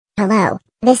Hello,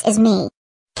 this is me,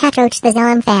 Cockroach the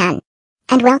xilam fan.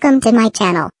 And welcome to my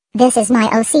channel. This is my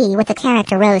OC with the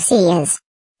character roach is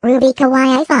Ruby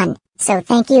Kawaii Fun, so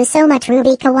thank you so much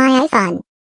Ruby Kawaii Fun.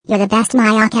 You're the best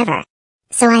Myoc ever.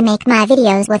 So I make my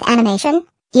videos with animation,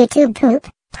 YouTube poop,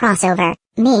 crossover,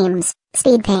 memes,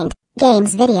 speed paint,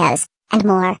 games videos, and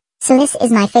more, so this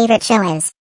is my favorite show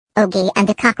is Oggy and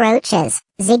the Cockroaches,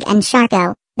 Zig and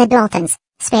Sharko, the Daltons,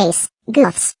 Space,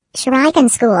 Goofs, Shuriken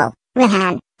School,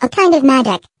 Rihan, a kind of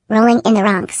magic, rolling in the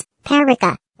Ronks,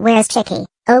 Parika, Where's Chicky,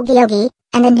 Oggy,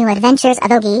 and the new adventures of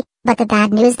Oggy, but the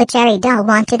bad news the cherry doll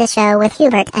wanted the show with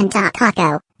Hubert and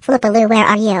Taco. Flipaloo where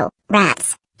are you,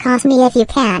 rats, cough me if you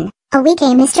can, a week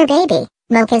Mr. Baby,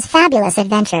 Mocha's fabulous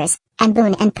adventures, and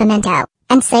Boone and Pimento,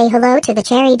 and say hello to the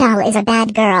cherry doll is a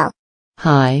bad girl.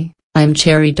 Hi, I'm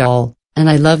Cherry Doll, and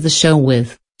I love the show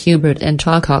with Hubert and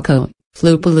Taco.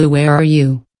 Flipaloo where are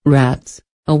you, rats,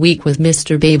 a week with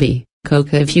Mr. Baby,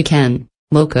 Coca if you can,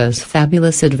 Mocha's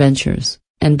fabulous adventures,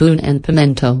 and Boone and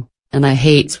Pimento, and I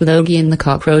hates with Oggy and the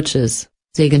Cockroaches,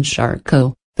 Zig and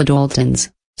Sharko, the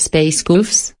Daltons, Space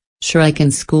Goofs,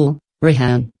 Shuriken School,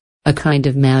 Rihan, a kind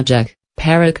of magic,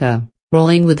 Parika,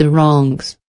 rolling with the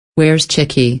Ronks, Where's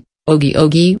Chicky,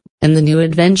 Oggy, and the new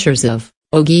adventures of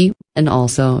Oggy, and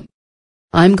also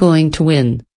I'm going to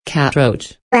win,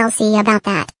 Cockroach. We'll see about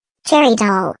that, cherry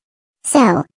doll.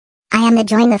 So, I am to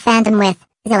join the fandom with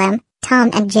xilam,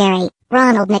 Tom and Jerry,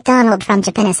 Ronald McDonald from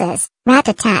Japaneses,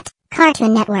 Rat-a-tat,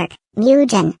 Cartoon Network,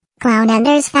 Mugen, Clown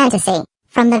Ender's Fantasy,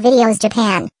 from the videos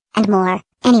Japan, and more.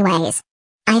 Anyways,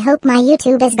 I hope my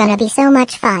YouTube is gonna be so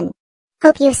much fun.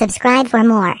 Hope you subscribe for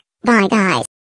more. Bye guys.